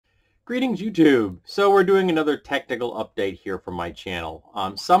Greetings YouTube. So we're doing another technical update here from my channel.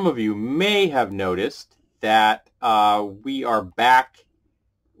 Some of you may have noticed that we are back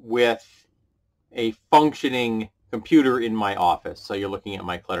with a functioning computer in my office. So you're looking at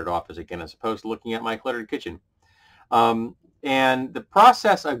my cluttered office again as opposed to looking at my cluttered kitchen. And the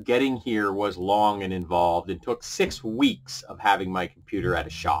process of getting here was long and involved and took 6 weeks of having my computer at a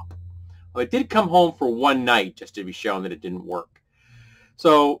shop. Well, it did come home for one night just to be shown that it didn't work.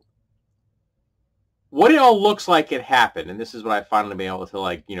 So what it all looks like it happened, and this is what I finally been able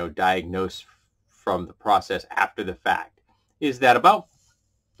to diagnose from the process after the fact, is that about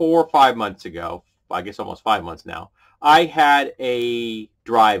 4 or 5 months ago, I guess almost 5 months now, I had a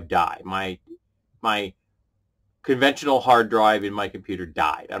drive die. My conventional hard drive in my computer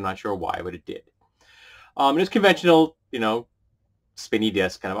died. I'm not sure why, but it did. It's conventional, spinny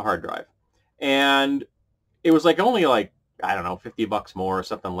disk kind of a hard drive. And it was only I don't know, $50 more or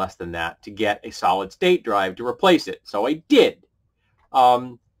something less than that to get a solid state drive to replace it. So I did.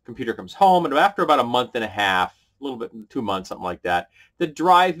 Computer comes home, and after about a month and a half, a little bit, 2 months, something like that, the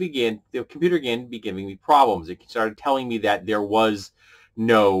computer began giving me problems. It started telling me that there was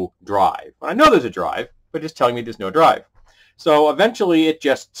no drive. Well, I know there's a drive, but just telling me there's no drive. So eventually it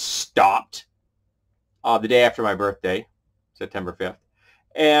just stopped the day after my birthday, September 5th.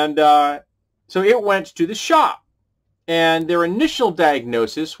 And so it went to the shop. And their initial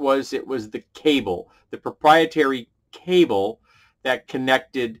diagnosis was it was the cable, the proprietary cable that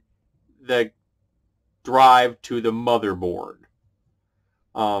connected the drive to the motherboard,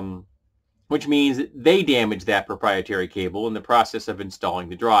 which means that they damaged that proprietary cable in the process of installing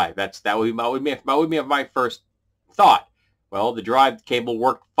the drive. That would be my first thought. Well, the drive cable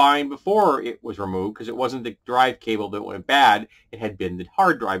worked fine before it was removed because it wasn't the drive cable that went bad. It had been the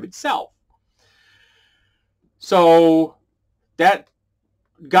hard drive itself. So that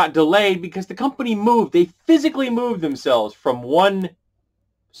got delayed because the company moved. They physically moved themselves from one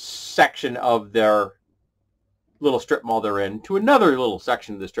section of their little strip mall they're in to another little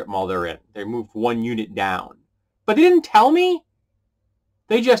section of the strip mall they're in. They moved one unit down. But they didn't tell me.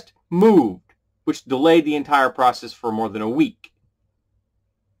 They just moved, which delayed the entire process for more than a week.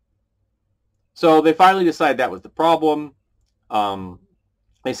 So they finally decided that was the problem.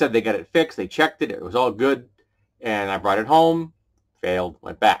 They said they got it fixed. They checked it. It was all good. And I brought it home, failed,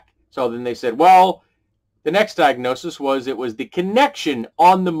 went back. So then they said, well, the next diagnosis was it was the connection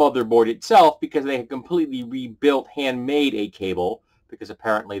on the motherboard itself because they had completely rebuilt, handmade a cable because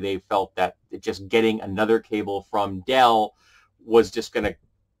apparently they felt that just getting another cable from Dell was just going to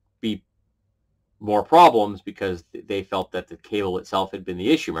be more problems because they felt that the cable itself had been the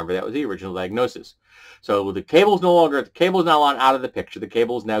issue. Remember, that was the original diagnosis. So the cable's now out of the picture. The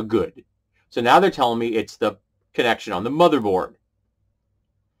cable is now good. So now they're telling me it's the connection on the motherboard.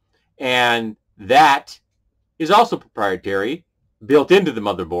 And that is also proprietary, built into the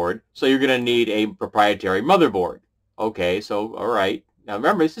motherboard, so you're going to need a proprietary motherboard. Okay, so all right. Now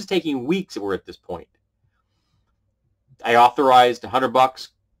remember, this is taking weeks that we're at this point. I authorized $100.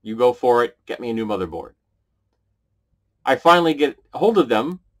 You go for it. Get me a new motherboard. I finally get a hold of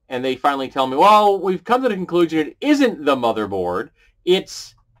them, and they finally tell me, well, we've come to the conclusion it isn't the motherboard.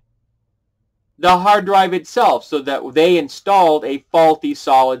 It's the hard drive itself, so that they installed a faulty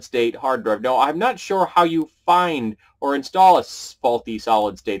solid-state hard drive. Now, I'm not sure how you find or install a faulty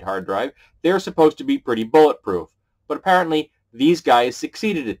solid-state hard drive. They're supposed to be pretty bulletproof, but apparently these guys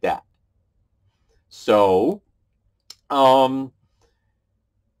succeeded at that. So,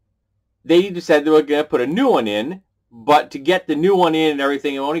 they decided they were going to put a new one in, but to get the new one in and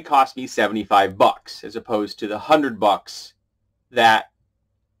everything, it only cost me $75 as opposed to the $100 that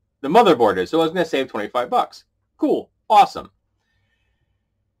the motherboard is. So I was going to save $25. Cool. Awesome.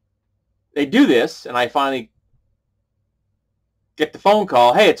 They do this, and I finally get the phone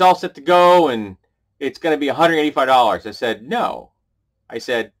call. Hey, it's all set to go, and it's going to be $185. I said, no. I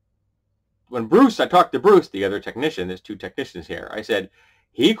said, I talked to Bruce, the other technician, there's 2 technicians here. I said,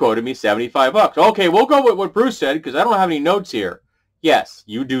 he quoted me $75. Okay, we'll go with what Bruce said because I don't have any notes here. Yes,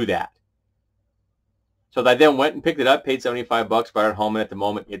 you do that. So I then went and picked it up, paid $75, brought it home, and at the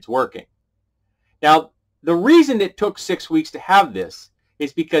moment, it's working. Now, the reason it took 6 weeks to have this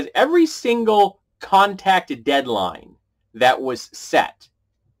is because every single contact deadline that was set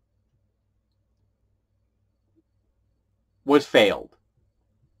was failed.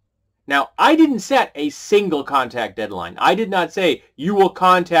 Now, I didn't set a single contact deadline. I did not say, you will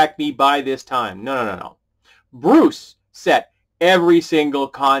contact me by this time. No. Bruce set every single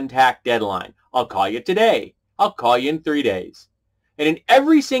contact deadline. I'll call you today. I'll call you in 3 days. And in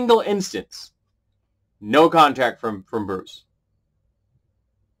every single instance, no contact from Bruce.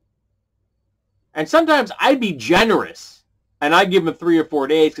 And sometimes I'd be generous and I'd give them 3 or 4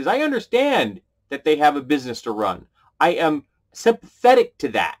 days because I understand that they have a business to run. I am sympathetic to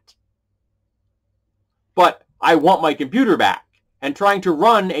that. But I want my computer back. And trying to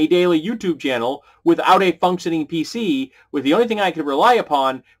run a daily YouTube channel without a functioning PC, with the only thing I can rely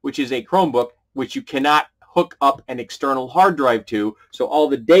upon, which is a Chromebook, which you cannot hook up an external hard drive to, so all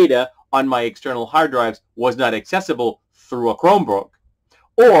the data on my external hard drives was not accessible through a Chromebook,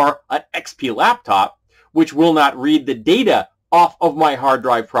 or an XP laptop, which will not read the data off of my hard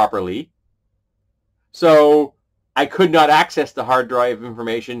drive properly. So I could not access the hard drive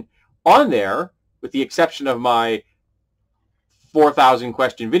information on there, with the exception of my 4,000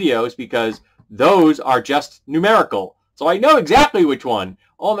 question videos, because those are just numerical. So I know exactly which one.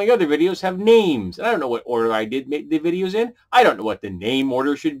 All my other videos have names. And I don't know what order I did make the videos in. I don't know what the name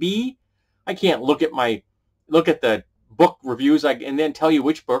order should be. I can't look at the book reviews and then tell you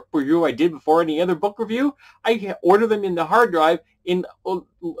which book review I did before any other book review. I order them in the hard drive in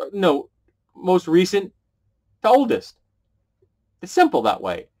most recent to oldest. It's simple that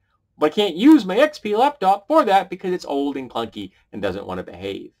way. But I can't use my XP laptop for that because it's old and clunky and doesn't want to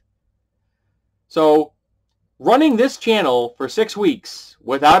behave. So running this channel for 6 weeks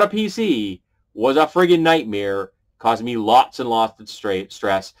without a PC was a friggin' nightmare, caused me lots and lots of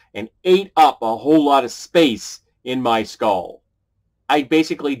stress, and ate up a whole lot of space in my skull. I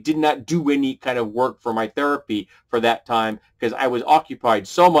basically did not do any kind of work for my therapy for that time because I was occupied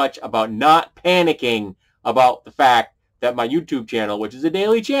so much about not panicking about the fact that my YouTube channel, which is a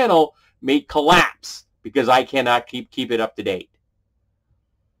daily channel, may collapse because I cannot keep it up to date.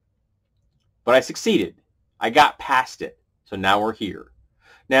 But I succeeded. I got past it. So now we're here.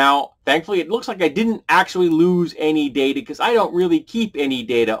 Now, thankfully, it looks like I didn't actually lose any data because I don't really keep any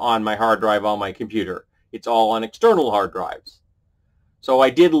data on my hard drive on my computer. It's all on external hard drives. So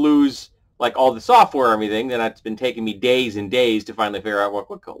I did lose like all the software and everything. Then it's been taking me days and days to finally figure out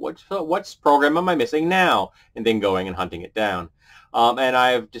what's program am I missing now, and then going and hunting it down. And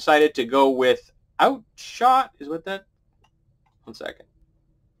I've decided to go with Outshot. Is what that? One second.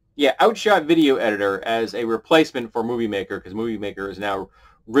 Yeah, Outshot Video Editor as a replacement for Movie Maker, because Movie Maker is now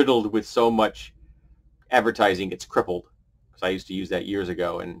riddled with so much advertising it's crippled. Because I used to use that years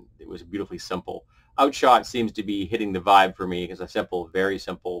ago and it was beautifully simple. Outshot seems to be hitting the vibe for me as a simple, very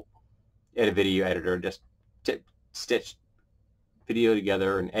simple video editor. Just stitch video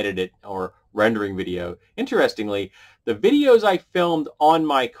together and edit it, or rendering video. Interestingly, the videos I filmed on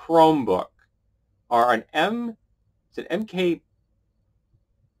my Chromebook are an MKV,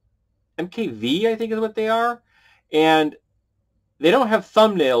 I think is what they are, and they don't have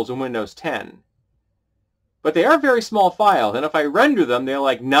thumbnails in Windows 10. But they are very small files, and if I render them, they're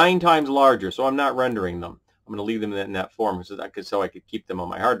like 9 times larger, so I'm not rendering them. I'm going to leave them in that form so I could keep them on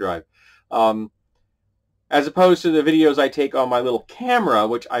my hard drive. As opposed to the videos I take on my little camera,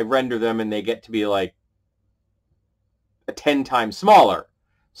 which I render them and they get to be like 10 times smaller.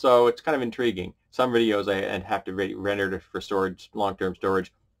 So it's kind of intriguing. Some videos I have to render for storage, long-term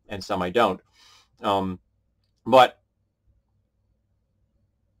storage, and some I don't. But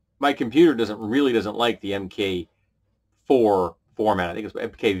my computer really doesn't like the MK4 format. I think it's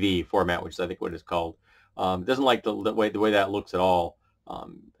MKV format, which is I think what it's called. It doesn't like the way that looks at all. I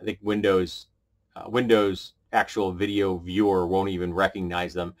think Windows actual video viewer won't even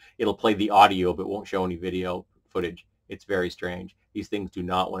recognize them. It'll play the audio but won't show any video footage. It's very strange. These things do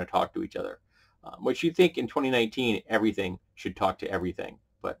not want to talk to each other. Which you think in 2019 everything should talk to everything,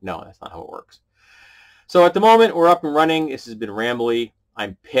 but no, that's not how it works. So at the moment we're up and running. This has been rambly.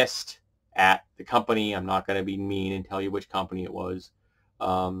 I'm pissed at the company. I'm not going to be mean and tell you which company it was.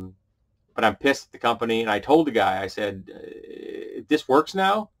 But I'm pissed at the company, and I told the guy, I said, if this works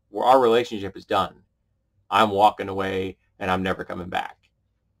now, our relationship is done. I'm walking away, and I'm never coming back.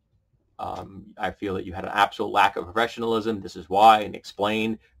 I feel that you had an absolute lack of professionalism. This is why, and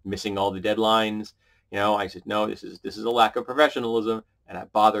explained, missing all the deadlines. You know, I said, no, this is a lack of professionalism, and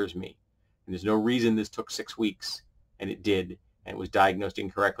that bothers me. And there's no reason this took 6 weeks, and it did, and it was diagnosed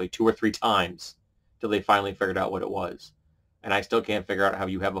incorrectly 2 or 3 times till they finally figured out what it was. And I still can't figure out how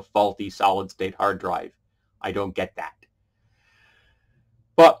you have a faulty solid-state hard drive. I don't get that.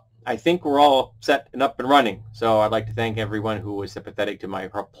 But I think we're all set and up and running. So I'd like to thank everyone who was sympathetic to my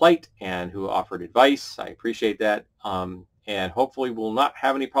plight and who offered advice. I appreciate that. And hopefully we'll not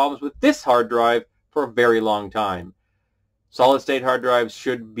have any problems with this hard drive for a very long time. Solid-state hard drives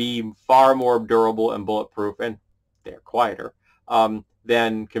should be far more durable and bulletproof, and they're quieter,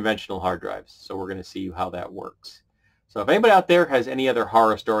 than conventional hard drives. So we're going to see how that works. So if anybody out there has any other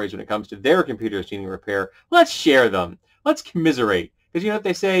horror stories when it comes to their computers needing repair, let's share them. Let's commiserate. Because you know what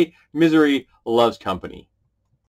they say, misery loves company.